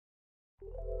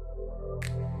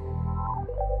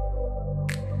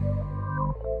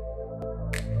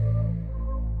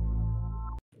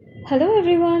Hello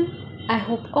everyone, I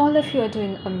hope all of you are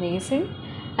doing amazing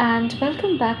and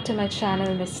welcome back to my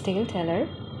channel Miss Taleteller.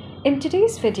 In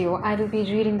today's video, I will be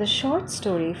reading the short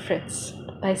story Fritz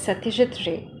by Satyajit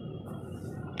Ray.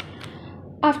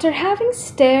 After having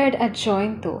stared at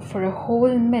Jointo for a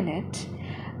whole minute,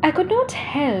 I could not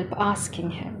help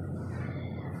asking him,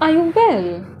 "Are you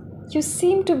well? You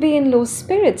seem to be in low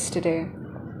spirits today."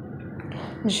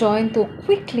 Jointo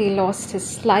quickly lost his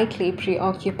slightly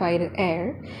preoccupied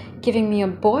air, giving me a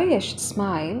boyish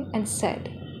smile, and said,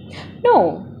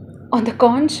 "No, on the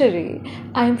contrary,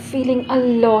 I am feeling a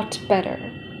lot better.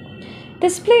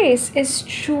 This place is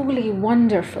truly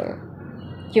wonderful.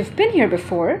 You've been here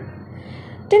before?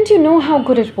 Didn't you know how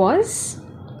good it was?"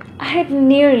 I had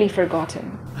nearly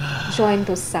forgotten.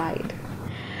 Jointo sighed.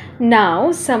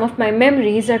 "Now some of my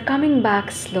memories are coming back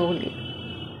slowly.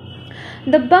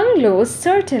 The bungalow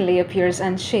certainly appears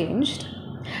unchanged.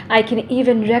 I can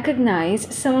even recognize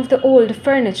some of the old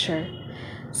furniture,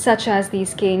 such as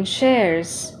these cane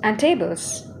chairs and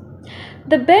tables.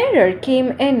 The bearer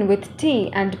came in with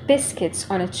tea and biscuits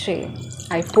on a tray.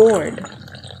 I poured.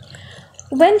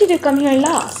 When did you come here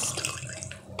last?"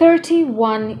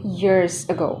 31 years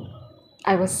ago.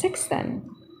 I was 6 then.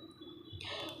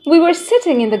 We were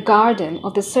sitting in the garden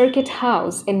of the circuit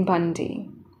house in Bundy.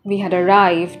 We had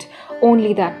arrived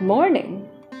only that morning.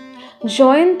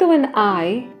 Jointo and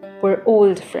I were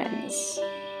old friends.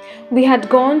 We had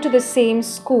gone to the same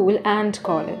school and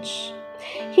college.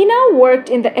 He now worked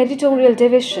in the editorial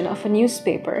division of a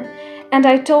newspaper, and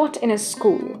I taught in a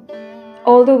school.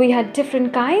 Although we had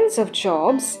different kinds of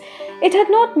jobs, it had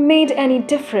not made any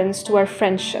difference to our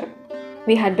friendship.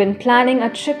 We had been planning a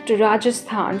trip to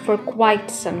Rajasthan for quite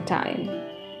some time.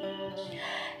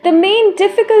 The main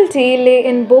difficulty lay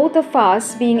in both of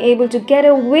us being able to get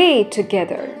away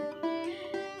together.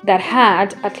 That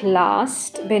had, at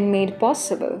last, been made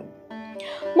possible.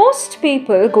 Most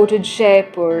people go to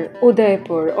Jaipur,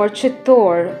 Udaipur or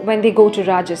Chittor when they go to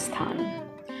Rajasthan.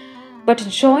 But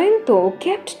Jointo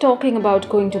kept talking about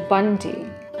going to Bundy.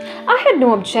 I had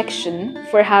no objection,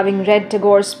 for having read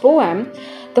Tagore's poem,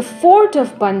 The Fort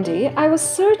of Bundy, I was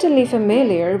certainly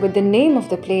familiar with the name of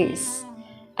the place,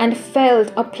 and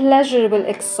felt a pleasurable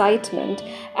excitement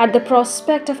at the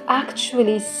prospect of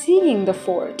actually seeing the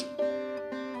fort.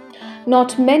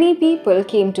 Not many people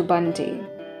came to Bundy,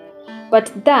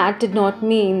 but that did not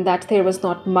mean that there was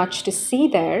not much to see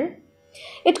there.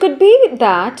 It could be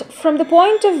that, from the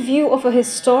point of view of a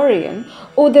historian,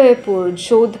 Udaipur,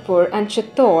 Jodhpur and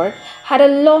Chittor had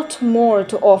a lot more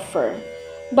to offer,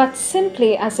 but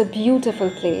simply as a beautiful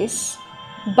place,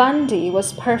 Bundy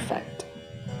was perfect.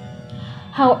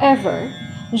 However,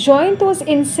 Jointo's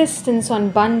insistence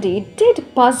on Bundy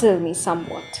did puzzle me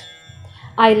somewhat.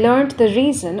 I learnt the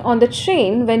reason on the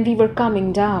train when we were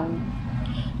coming down.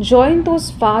 Jointo's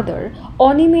father,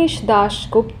 Animesh Das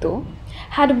Gupta,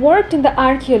 had worked in the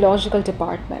archaeological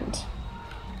department.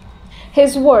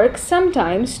 His work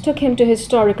sometimes took him to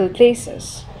historical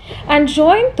places, and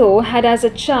Jointo had as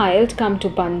a child come to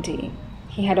Bundy.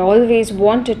 He had always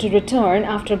wanted to return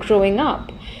after growing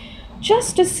up,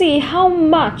 just to see how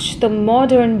much the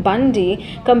modern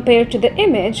Bundy compared to the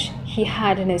image he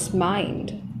had in his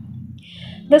mind.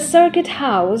 The circuit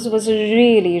house was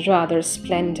really rather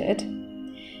splendid.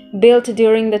 Built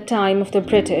during the time of the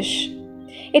British,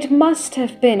 it must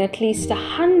have been at least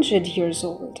 100 years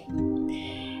old.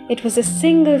 It was a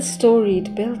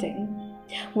single-storied building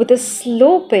with a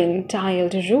sloping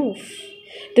tiled roof.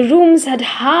 The rooms had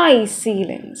high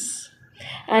ceilings,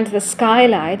 and the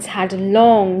skylights had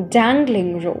long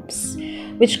dangling ropes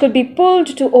which could be pulled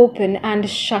to open and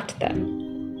shut them.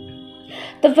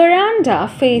 The veranda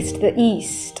faced the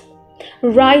east.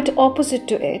 Right opposite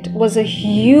to it was a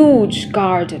huge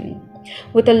garden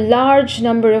with a large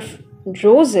number of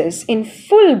roses in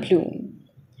full bloom.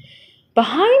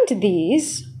 Behind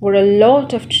these were a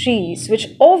lot of trees which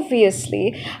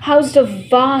obviously housed a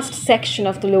vast section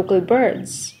of the local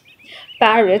birds.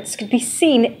 Parrots could be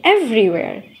seen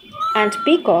everywhere, and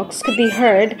peacocks could be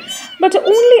heard, but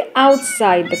only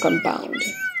outside the compound.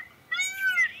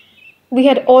 We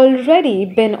had already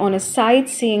been on a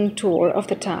sightseeing tour of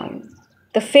the town.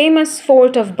 The famous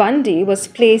fort of Bundy was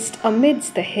placed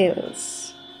amidst the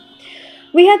hills.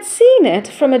 We had seen it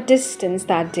from a distance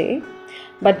that day,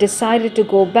 but decided to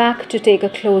go back to take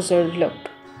a closer look.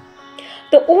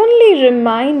 The only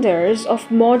reminders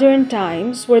of modern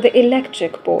times were the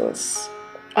electric poles.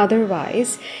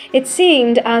 Otherwise, it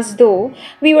seemed as though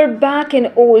we were back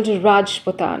in old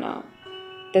Rajputana.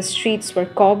 The streets were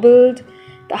cobbled,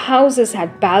 the houses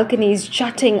had balconies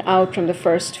jutting out from the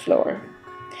first floor.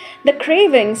 The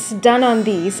carvings done on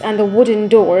these and the wooden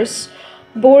doors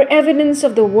bore evidence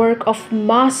of the work of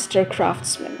master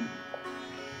craftsmen.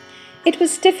 It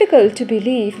was difficult to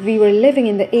believe we were living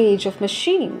in the age of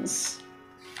machines.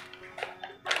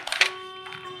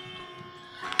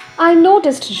 I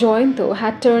noticed Jointo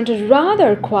had turned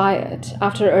rather quiet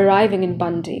after arriving in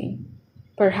Bundy.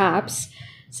 Perhaps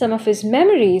some of his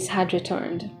memories had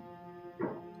returned.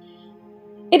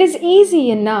 It is easy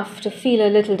enough to feel a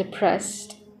little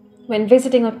depressed when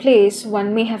visiting a place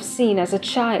one may have seen as a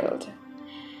child.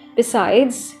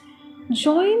 Besides,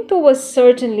 Jointo was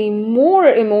certainly more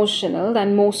emotional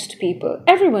than most people.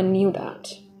 Everyone knew that.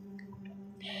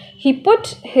 He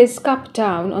put his cup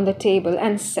down on the table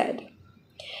and said,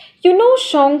 "You know,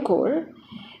 Shankar,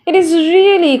 it is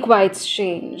really quite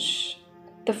strange.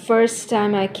 The first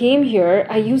time I came here,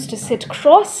 I used to sit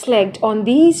cross-legged on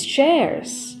these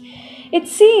chairs. It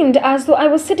seemed as though I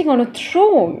was sitting on a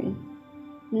throne.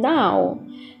 Now,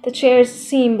 the chairs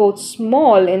seem both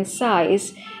small in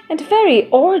size and very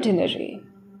ordinary.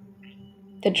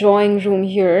 The drawing room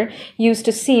here used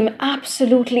to seem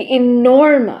absolutely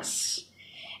enormous.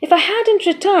 If I hadn't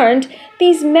returned,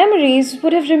 these memories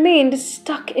would have remained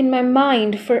stuck in my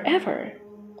mind forever."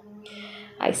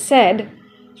 I said,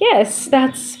 "Yes,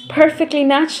 that's perfectly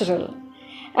natural.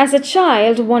 As a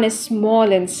child, one is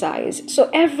small in size, so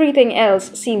everything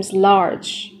else seems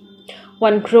large.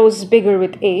 One grows bigger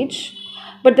with age,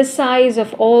 but the size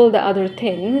of all the other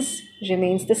things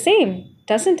remains the same,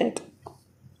 doesn't it?"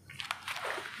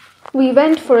 We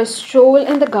went for a stroll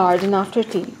in the garden after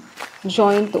tea.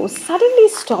 Jointo suddenly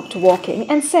stopped walking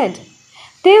and said,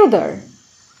 "Deodar."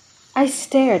 I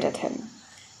stared at him.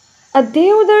 "A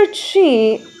deodar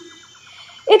tree?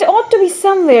 It ought to be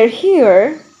somewhere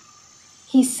here,"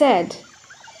 he said,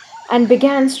 and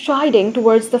began striding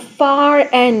towards the far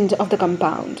end of the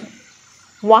compound.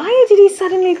 Why did he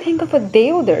suddenly think of a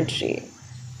deodar tree?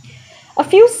 A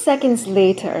few seconds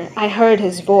later, I heard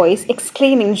his voice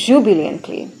exclaiming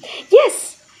jubilantly,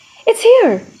 "Yes, it's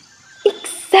here!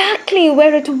 Exactly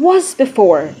where it was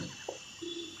before."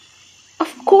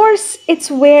 "Of course it's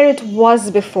where it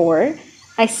was before,"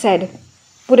 I said.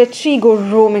 "Would a tree go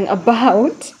roaming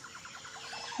about?"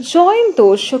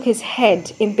 Jointo shook his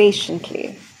head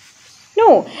impatiently.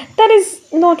 "No, that is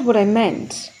not what I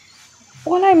meant.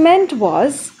 All I meant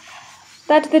was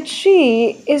that the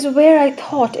tree is where I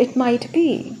thought it might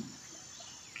be."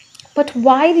 "But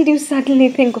why did you suddenly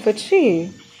think of a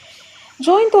tree?"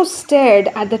 Jointo stared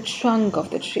at the trunk of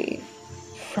the tree,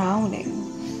 frowning.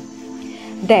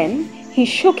 Then he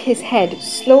shook his head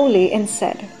slowly and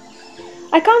said,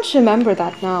 "I can't remember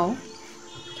that now.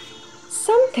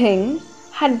 Something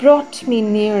had brought me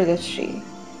near the tree.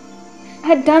 I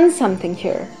had done something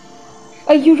here.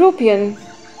 A European."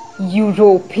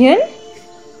 "European?"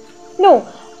 "No,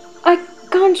 I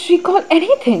can't recall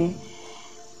anything.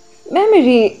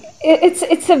 Memory,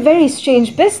 it's a very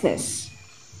strange business."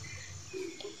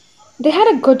 They had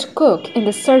a good cook in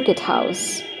the circuit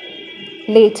house.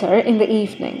 Later in the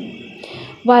evening,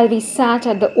 while we sat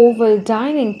at the oval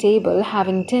dining table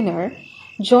having dinner,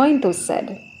 Jointo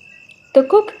said, "The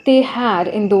cook they had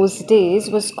in those days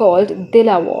was called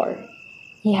Dilawar.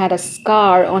 He had a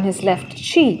scar on his left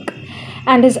cheek,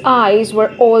 and his eyes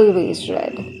were always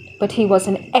red, but he was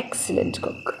an excellent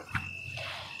cook."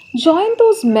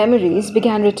 Jointo's memories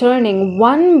began returning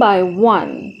one by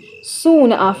one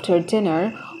soon after dinner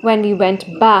when we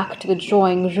went back to the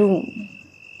drawing room.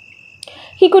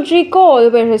 He could recall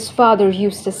where his father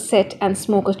used to sit and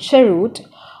smoke a cheroot,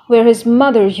 where his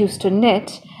mother used to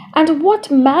knit, and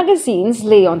what magazines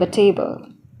lay on the table.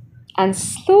 And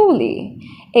slowly,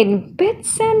 in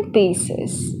bits and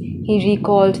pieces, he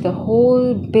recalled the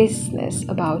whole business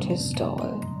about his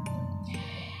doll.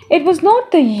 It was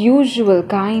not the usual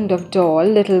kind of doll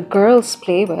little girls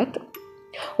play with.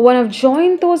 One of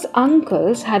Jointo's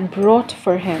uncles had brought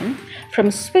for him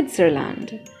from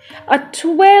Switzerland a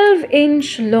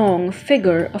 12-inch long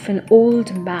figure of an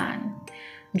old man,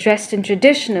 dressed in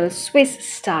traditional Swiss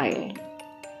style.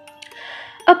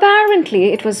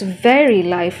 Apparently, it was very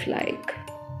lifelike.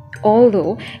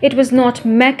 Although it was not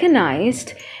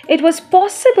mechanized, it was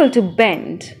possible to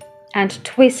bend and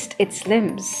twist its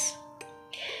limbs.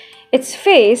 Its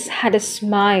face had a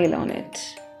smile on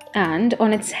it, and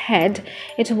on its head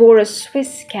it wore a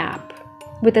Swiss cap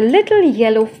with a little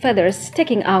yellow feather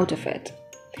sticking out of it.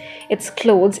 Its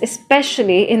clothes,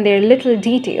 especially in their little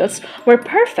details, were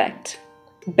perfect.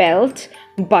 Belt,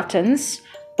 buttons,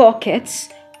 pockets,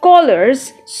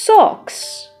 collars,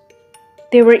 socks.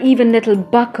 There were even little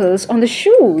buckles on the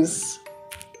shoes.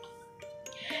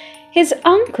 His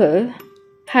uncle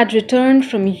had returned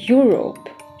from Europe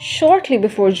shortly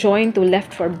before Jointo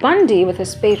left for Bundy with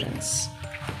his parents.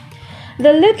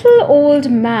 The little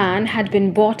old man had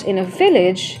been bought in a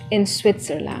village in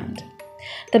Switzerland.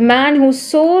 The man who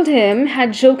sold him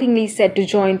had jokingly said to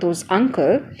Jointo's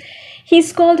uncle,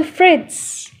 "He's called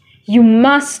Fritz. You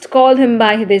must call him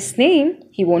by this name.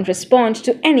 He won't respond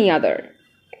to any other."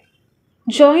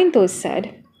 Jointo said,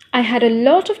 "I had a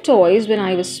lot of toys when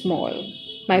I was small.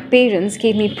 My parents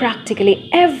gave me practically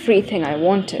everything I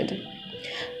wanted.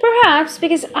 Perhaps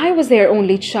because I was their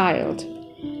only child.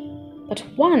 But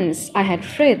once I had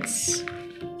Fritz,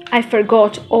 I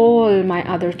forgot all my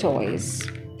other toys.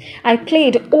 I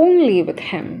played only with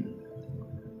him.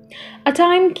 A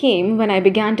time came when I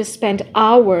began to spend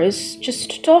hours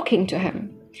just talking to him.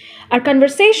 Our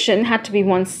conversation had to be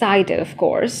one-sided, of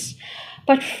course,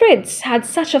 but Fritz had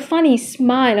such a funny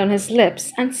smile on his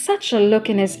lips and such a look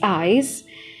in his eyes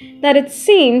that it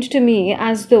seemed to me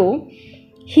as though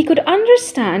he could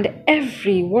understand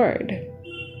every word.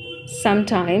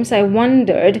 Sometimes I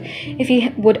wondered if he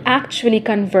would actually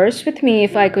converse with me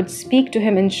if I could speak to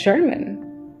him in German.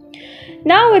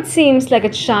 Now it seems like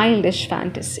a childish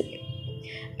fantasy.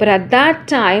 But at that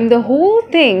time, the whole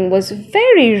thing was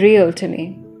very real to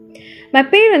me. My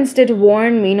parents did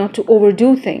warn me not to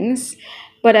overdo things,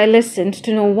 but I listened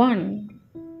to no one.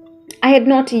 I had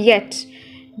not yet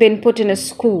been put in a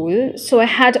school, so I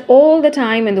had all the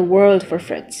time in the world for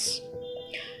Fritz.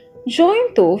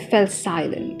 Jointo fell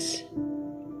silent.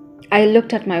 I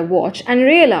looked at my watch and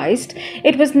realized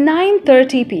it was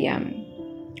 9:30 p.m.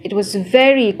 It was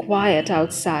very quiet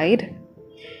outside.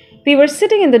 We were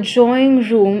sitting in the drawing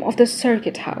room of the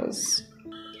circuit house.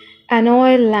 An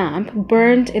oil lamp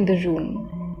burned in the room.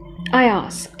 I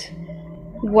asked,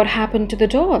 "What happened to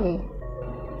the doll?"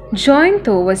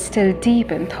 Jointo was still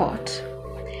deep in thought.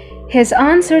 His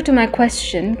answer to my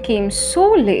question came so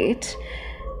late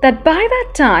that by that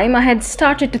time I had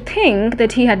started to think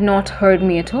that he had not heard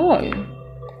me at all.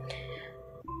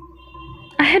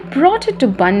 "I had brought it to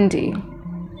Bundy.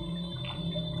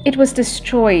 It was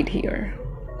destroyed here."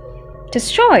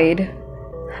 "Destroyed?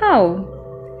 How?"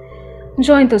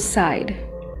 Jointo sighed.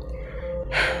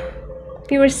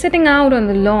 "We were sitting out on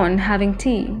the lawn having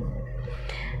tea.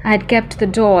 I had kept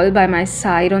the doll by my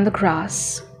side on the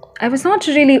grass. I was not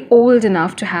really old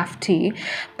enough to have tea,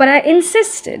 but I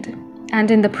insisted, and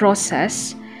in the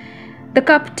process, the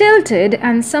cup tilted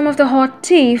and some of the hot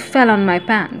tea fell on my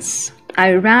pants.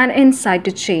 I ran inside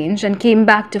to change and came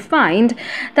back to find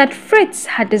that Fritz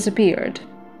had disappeared.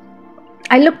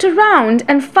 I looked around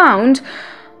and found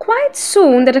quite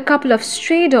soon that a couple of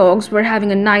stray dogs were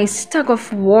having a nice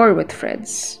tug-of-war with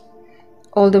Fritz.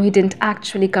 Although he didn't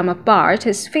actually come apart,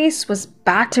 his face was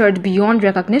battered beyond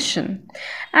recognition,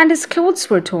 and his clothes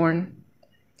were torn.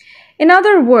 In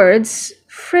other words,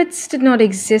 Fritz did not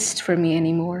exist for me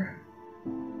anymore.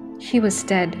 He was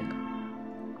dead.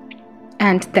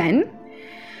 And then,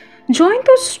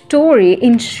 Jointo's story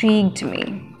intrigued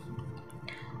me.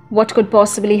 What could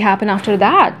possibly happen after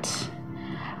that?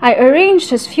 I arranged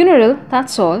his funeral,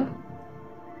 that's all.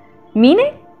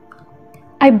 Meaning?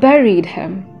 I buried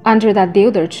him under that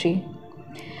deodar tree.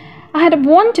 I had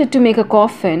wanted to make a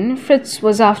coffin. Fritz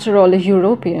was after all a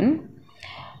European.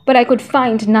 But I could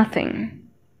find nothing.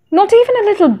 Not even a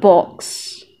little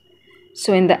box.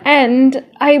 So in the end,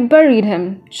 I buried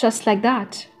him just like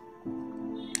that.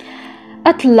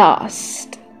 At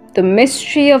last, the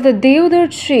mystery of the deodar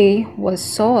tree was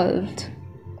solved.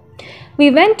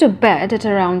 We went to bed at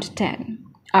around 10.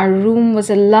 Our room was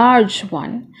a large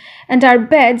one, and our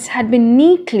beds had been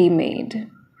neatly made.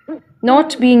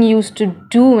 Not being used to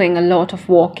doing a lot of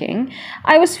walking,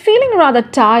 I was feeling rather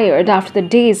tired after the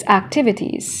day's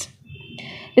activities.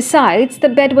 Besides, the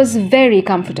bed was very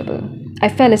comfortable. I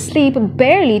fell asleep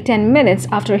barely 10 minutes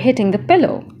after hitting the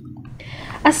pillow.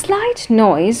 A slight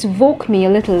noise woke me a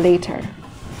little later.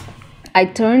 I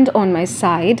turned on my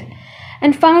side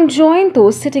and found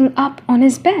Jointo sitting up on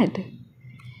his bed.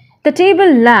 The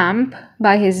table lamp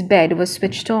by his bed was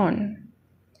switched on,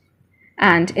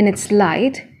 and in its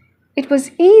light, it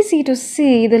was easy to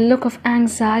see the look of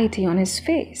anxiety on his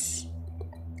face.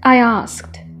 I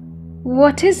asked,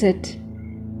 "What is it?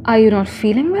 Are you not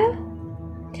feeling well?"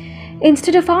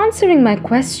 Instead of answering my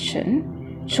question,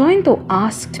 Jointo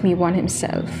asked me one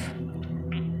himself.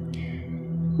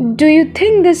 "Do you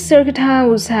think this circuit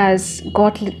house has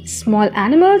got small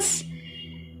animals?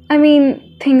 I mean,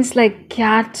 things like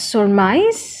cats or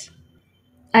mice?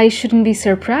 I shouldn't be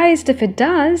surprised if it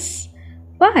does.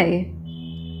 Why?"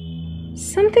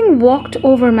 Something walked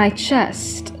over my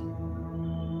chest.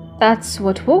 That's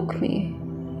what woke me.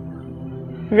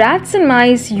 Rats and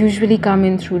mice usually come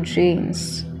in through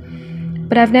drains,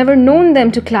 but I've never known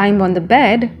them to climb on the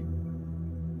bed.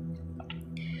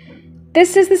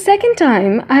 This is the second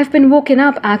time I've been woken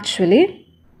up, actually.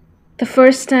 The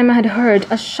first time I had heard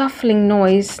a shuffling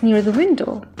noise near the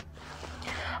window.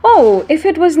 Oh, if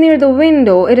it was near the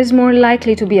window, it is more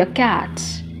likely to be a cat.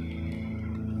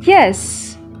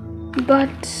 Yes,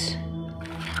 but...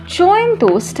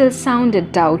 Jointo still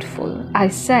sounded doubtful. I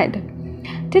said,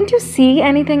 "Didn't you see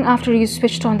anything after you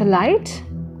switched on the light?"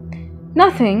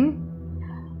 "Nothing.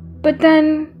 But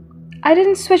then I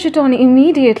didn't switch it on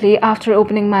immediately after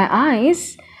opening my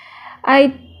eyes.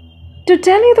 To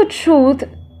tell you the truth,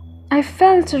 I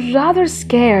felt rather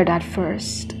scared at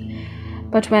first.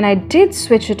 But when I did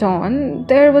switch it on,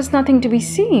 there was nothing to be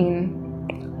seen."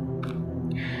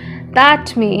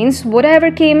 "That means whatever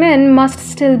came in must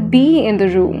still be in the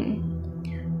room."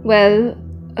 "Well,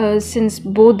 since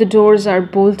both the doors are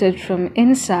bolted from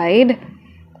inside..."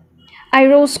 I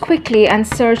rose quickly and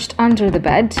searched under the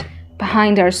bed,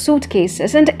 behind our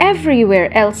suitcases, and everywhere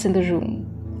else in the room.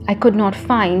 I could not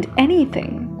find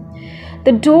anything.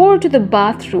 The door to the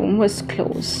bathroom was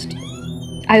closed.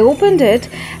 I opened it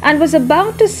and was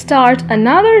about to start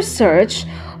another search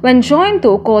when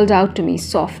Jointo called out to me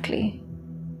softly,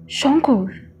 "Shankar."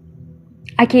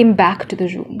 I came back to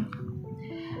the room.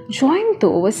 Jointo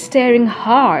was staring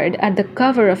hard at the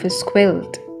cover of his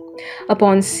quilt.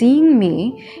 Upon seeing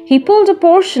me, he pulled a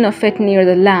portion of it near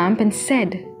the lamp and said,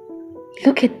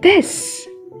 "Look at this."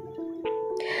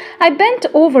 I bent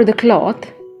over the cloth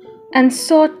and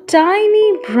saw tiny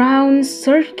brown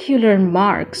circular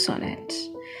marks on it.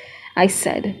 I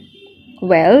said,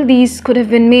 "Well, these could have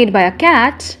been made by a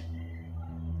cat."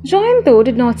 Jointo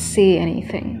did not say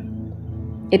anything.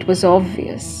 It was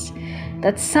obvious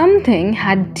that something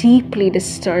had deeply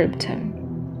disturbed him.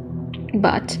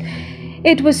 But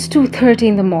it was 2:30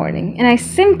 in the morning, and I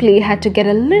simply had to get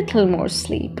a little more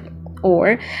sleep,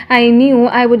 or I knew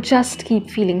I would just keep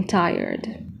feeling tired.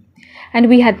 And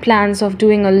we had plans of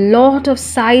doing a lot of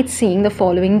sightseeing the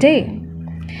following day.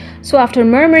 So after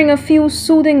murmuring a few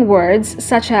soothing words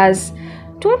such as,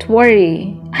 "Don't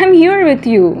worry, I'm here with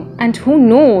you, and who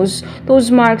knows,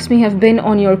 those marks may have been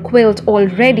on your quilt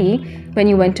already when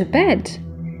you went to bed,"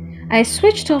 I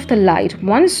switched off the light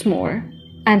once more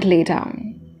and lay down.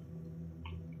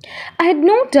 I had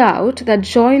no doubt that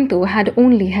Jointo had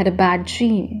only had a bad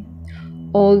dream.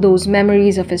 All those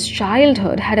memories of his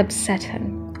childhood had upset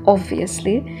him,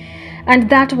 obviously, and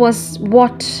that was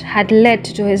what had led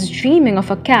to his dreaming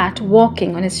of a cat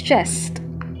walking on his chest.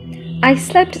 I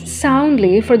slept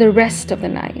soundly for the rest of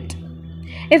the night.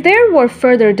 If there were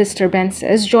further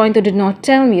disturbances, Jointo did not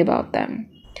tell me about them.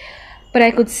 But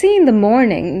I could see in the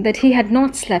morning that he had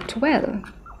not slept well.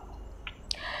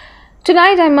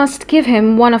 Tonight I must give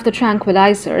him one of the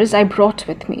tranquilizers I brought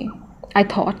with me, I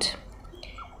thought.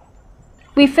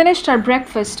 We finished our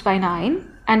breakfast by 9,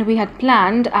 and we had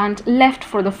planned and left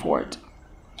for the fort.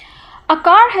 A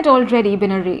car had already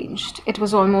been arranged. It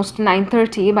was almost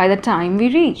 9:30 by the time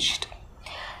we reached.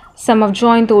 Some of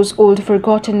Jointo's old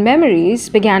forgotten memories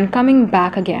began coming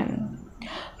back again,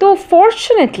 though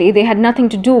fortunately they had nothing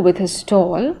to do with his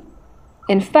doll.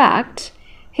 In fact,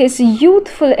 his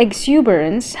youthful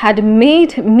exuberance had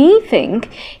made me think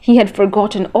he had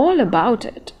forgotten all about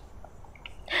it.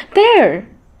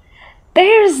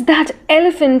 There's that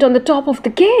elephant on the top of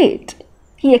the gate,"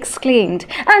 he exclaimed,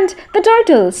 "and the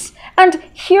turtles, and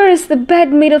here is the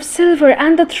bed made of silver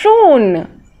and the throne.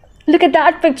 Look at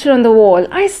that picture on the wall.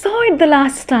 I saw it the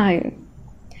last time."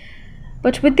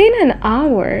 But within an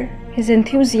hour, his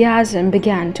enthusiasm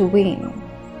began to wane.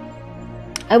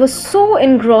 I was so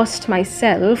engrossed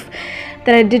myself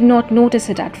that I did not notice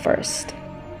it at first.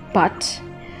 But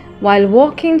while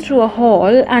walking through a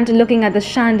hall and looking at the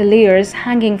chandeliers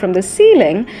hanging from the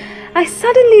ceiling, I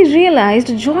suddenly realized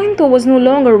Jointo was no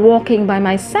longer walking by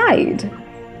my side.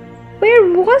 Where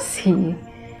was he?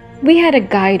 We had a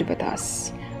guide with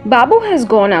us. "Babu has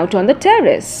gone out on the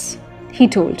terrace," he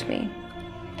told me.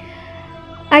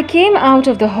 I came out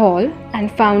of the hall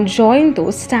and found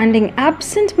Jointo standing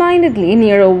absent-mindedly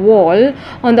near a wall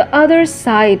on the other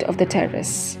side of the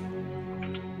terrace.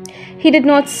 He did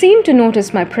not seem to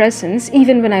notice my presence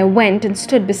even when I went and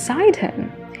stood beside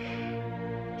him.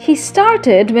 He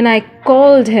started when I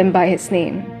called him by his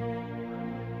name.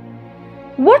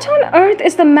 "What on earth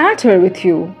is the matter with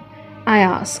you?" I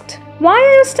asked. "Why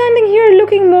are you standing here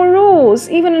looking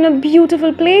morose, even in a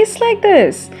beautiful place like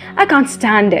this? I can't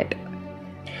stand it."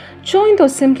 Jointo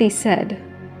simply said,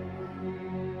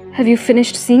 "Have you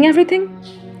finished seeing everything?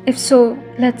 If so,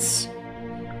 let's..."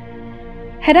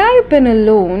 Had I been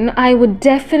alone, I would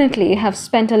definitely have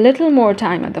spent a little more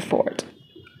time at the fort.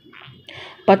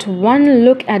 But one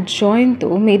look at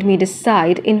Jointo made me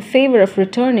decide in favor of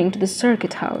returning to the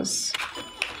circuit house.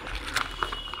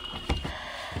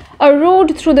 A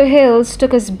road through the hills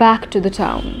took us back to the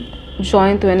town.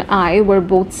 Jointo and I were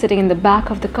both sitting in the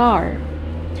back of the car.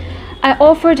 I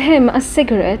offered him a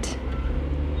cigarette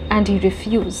and he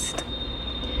refused.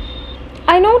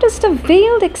 I noticed a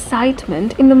veiled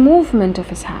excitement in the movement of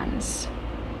his hands.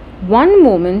 One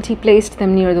moment he placed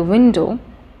them near the window,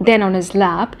 then on his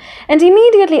lap, and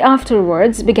immediately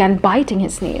afterwards began biting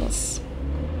his nails.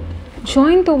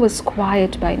 Jointo was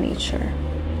quiet by nature.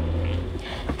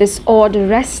 This odd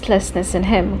restlessness in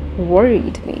him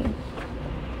worried me.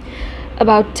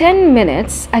 About 10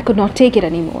 minutes, I could not take it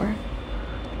anymore.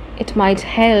 "It might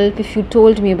help if you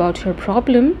told me about your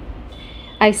problem,"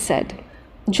 I said.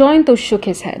 Jointo shook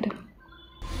his head.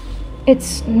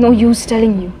 "It's no use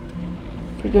telling you,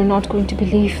 for you're not going to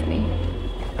believe me."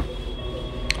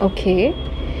 "Okay,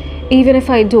 even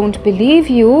if I don't believe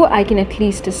you, I can at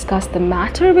least discuss the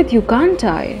matter with you, can't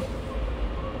I?"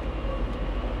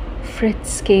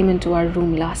 Fritz came into our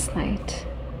room last night.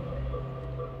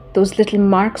 Those little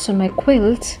marks on my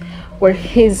quilt were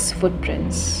his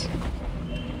footprints.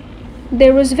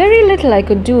 There was very little I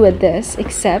could do at this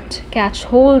except catch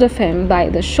hold of him by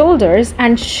the shoulders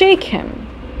and shake him.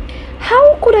 How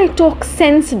could I talk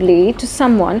sensibly to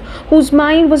someone whose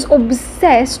mind was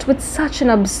obsessed with such an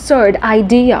absurd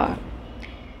idea?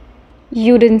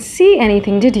 "You didn't see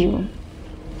anything, did you?"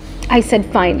 I said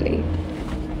finally.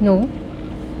 "No,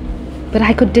 but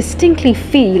I could distinctly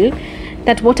feel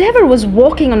that whatever was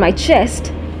walking on my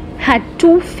chest had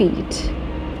 2 feet,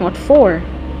 not 4.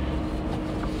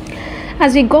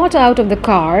 As we got out of the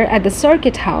car at the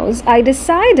circuit house, I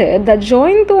decided that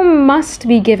Jointo must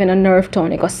be given a nerve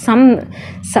tonic or some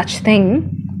such thing.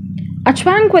 A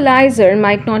tranquilizer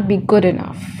might not be good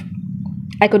enough.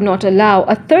 I could not allow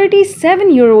a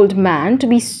 37-year-old man to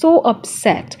be so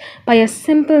upset by a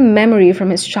simple memory from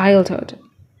his childhood.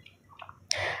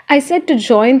 I said to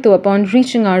Jointo upon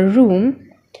reaching our room,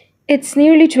 "It's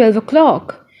nearly 12 o'clock.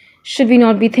 Should we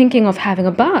not be thinking of having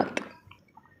a bath?"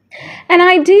 An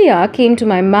idea came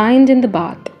to my mind in the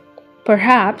bath.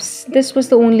 Perhaps this was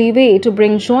the only way to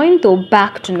bring Jointo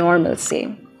back to normalcy.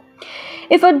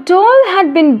 If a doll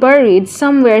had been buried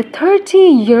somewhere 30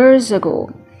 years ago,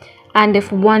 and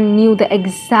if one knew the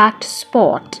exact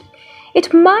spot,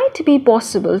 it might be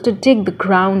possible to dig the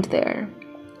ground there.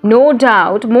 No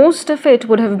doubt most of it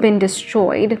would have been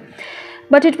destroyed,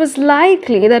 but it was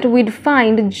likely that we'd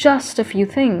find just a few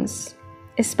things,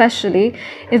 especially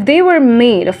if they were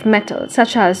made of metal,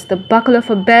 such as the buckle of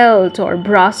a belt or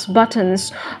brass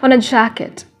buttons on a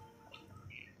jacket.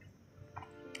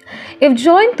 If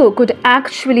Jointo could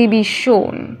actually be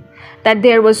shown that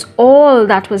there was all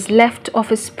that was left of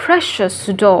his precious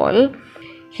doll,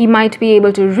 he might be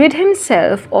able to rid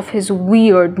himself of his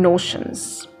weird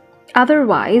notions.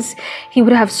 Otherwise, he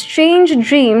would have strange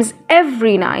dreams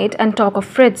every night and talk of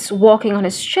Fritz walking on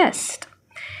his chest.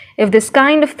 If this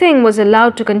kind of thing was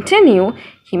allowed to continue,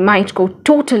 he might go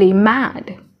totally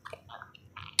mad.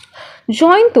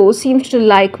 Jointo seemed to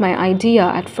like my idea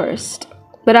at first,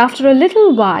 but after a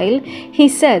little while, he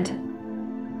said,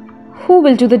 "Who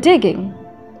will do the digging?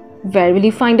 Where will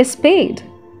you find a spade?"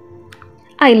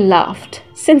 I laughed.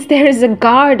 Since there is a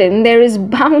garden, there is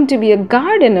bound to be a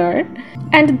gardener,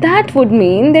 and that would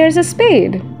mean there's a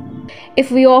spade.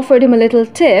 If we offered him a little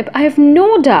tip, I have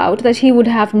no doubt that he would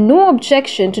have no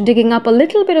objection to digging up a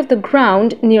little bit of the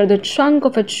ground near the trunk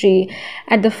of a tree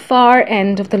at the far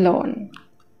end of the lawn.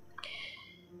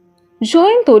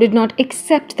 Jointo did not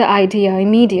accept the idea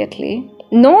immediately,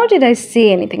 nor did I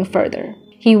say anything further.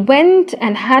 He went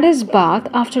and had his bath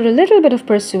after a little bit of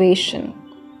persuasion.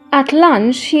 At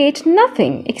lunch, he ate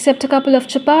nothing except a couple of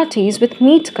chapatis with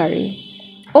meat curry,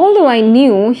 although I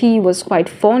knew he was quite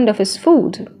fond of his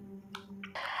food.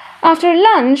 After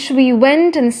lunch, we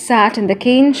went and sat in the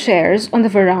cane chairs on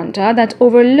the veranda that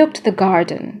overlooked the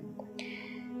garden.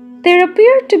 There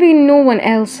appeared to be no one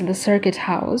else in the circuit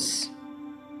house.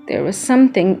 There was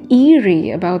something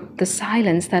eerie about the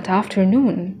silence that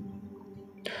afternoon.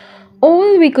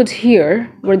 All we could hear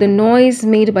were the noise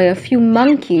made by a few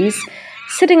monkeys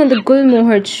sitting on the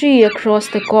gulmohar tree across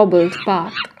the cobbled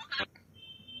path.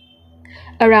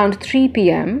 Around 3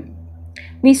 p.m.,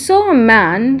 we saw a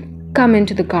man come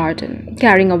into the garden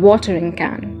carrying a watering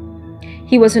can.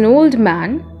 He was an old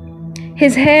man.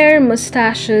 His hair,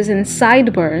 mustaches, and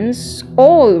sideburns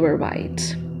all were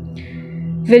white.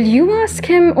 Will you ask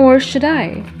him or should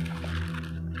I?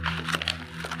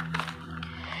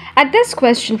 At this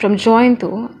question from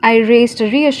Jointo, I raised a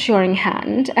reassuring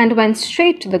hand and went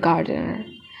straight to the gardener.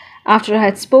 After I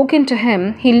had spoken to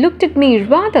him, he looked at me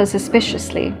rather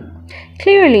suspiciously.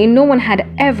 Clearly, no one had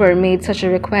ever made such a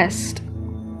request.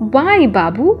 "Why,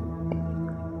 Babu?"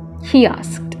 he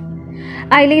asked.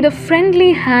 I laid a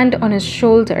friendly hand on his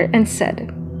shoulder and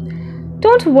said,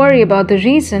 "Don't worry about the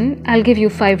reason. I'll give you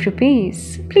 5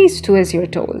 rupees. Please do as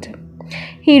you're told."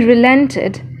 He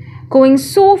relented, going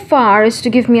so far as to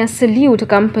give me a salute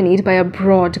accompanied by a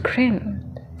broad grin.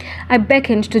 I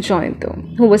beckoned to Jointo,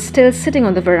 who was still sitting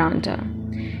on the veranda.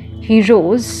 He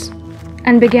rose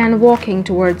and began walking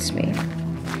towards me.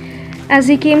 As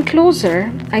he came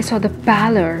closer, I saw the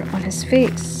pallor on his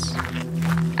face.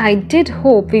 I did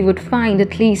hope we would find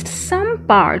at least some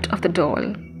part of the doll.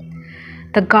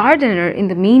 The gardener, in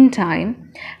the meantime,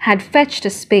 had fetched a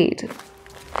spade.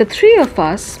 The 3 of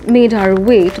us made our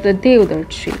way to the deodar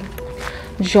tree.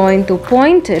 Jointo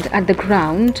pointed at the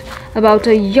ground about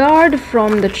a yard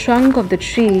from the trunk of the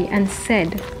tree and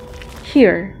said,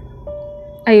 "Here."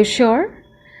 "Are you sure?"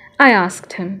 I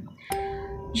asked him.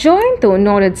 Jointo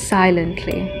nodded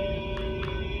silently.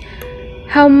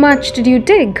 "How much did you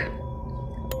dig?"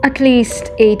 "At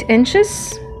least 8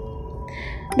 inches."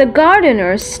 The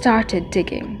gardener started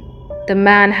digging. The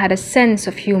man had a sense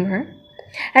of humor.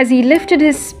 As he lifted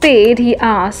his spade, he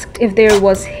asked if there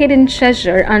was hidden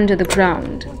treasure under the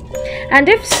ground, and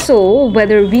if so,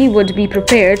 whether we would be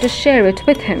prepared to share it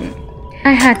with him.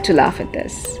 I had to laugh at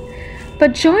this,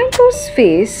 but Jointo's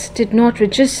face did not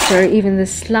register even the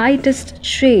slightest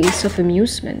trace of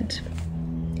amusement.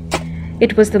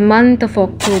 It was the month of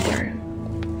October,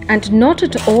 and not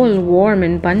at all warm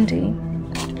in Bundy.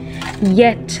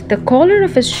 Yet the collar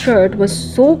of his shirt was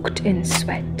soaked in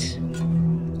sweat.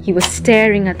 He was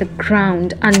staring at the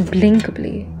ground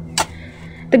unblinkably.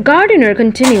 The gardener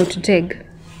continued to dig.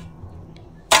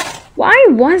 Why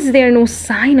was there no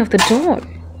sign of the doll?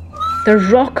 The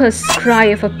raucous cry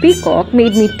of a peacock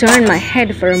made me turn my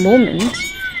head for a moment,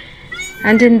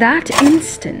 and in that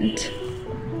instant,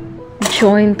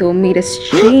 Jointo made a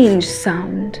strange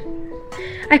sound.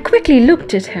 I quickly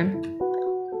looked at him.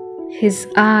 His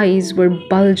eyes were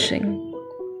bulging.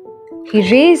 He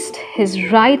raised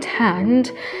his right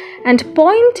hand and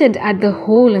pointed at the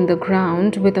hole in the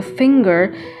ground with a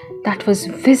finger that was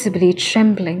visibly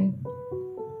trembling.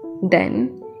 Then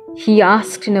he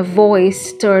asked in a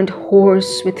voice turned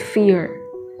hoarse with fear,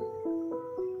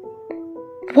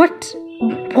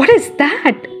 What is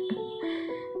that?"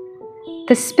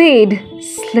 The spade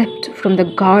slipped from the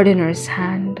gardener's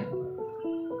hand.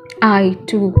 I,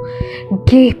 too,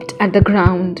 gaped at the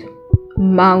ground,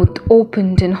 mouth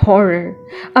opened in horror,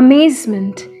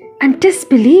 amazement, and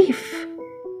disbelief.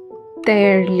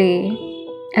 There lay,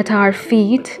 at our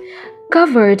feet,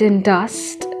 covered in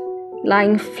dust,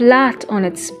 lying flat on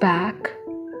its back,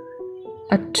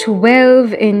 a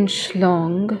 12-inch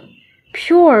long,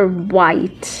 pure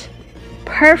white,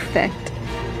 perfect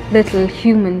little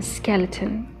human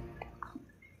skeleton.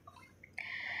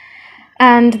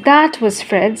 And that was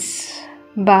Fritz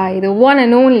by the one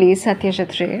and only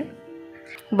Satyajit Ray.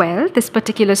 Well, this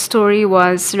particular story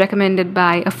was recommended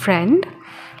by a friend.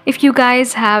 If you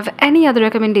guys have any other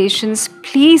recommendations,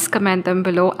 please comment them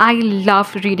below. I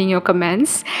love reading your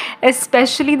comments,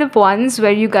 especially the ones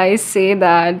where you guys say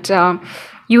that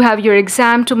you have your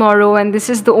exam tomorrow and this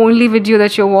is the only video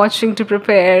that you're watching to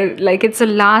prepare. Like, it's a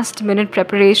last minute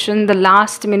preparation, the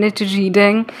last minute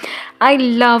reading. I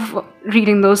love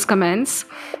reading those comments.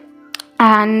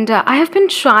 And I have been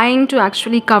trying to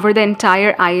actually cover the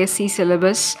entire ISC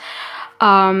syllabus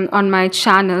on my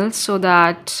channel so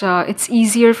that it's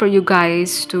easier for you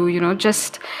guys to,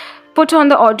 just put on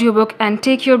the audiobook and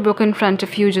take your book in front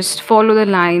of you. Just follow the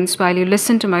lines while you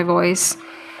listen to my voice.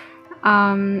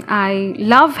 I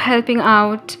love helping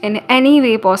out in any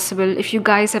way possible. If you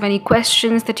guys have any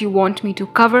questions that you want me to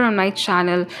cover on my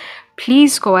channel,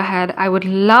 please go ahead. I would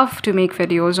love to make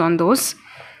videos on those.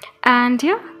 And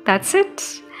yeah, that's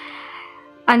it.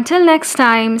 Until next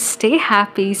time, stay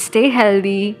happy, stay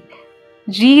healthy,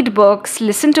 read books,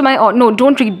 listen to my no,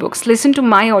 don't read books, listen to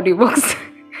my audiobooks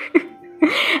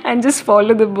and just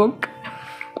follow the book.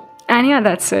 And yeah,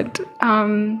 that's it.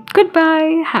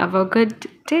 Goodbye. Have a good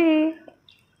day.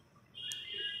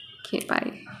 Okay,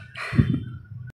 bye.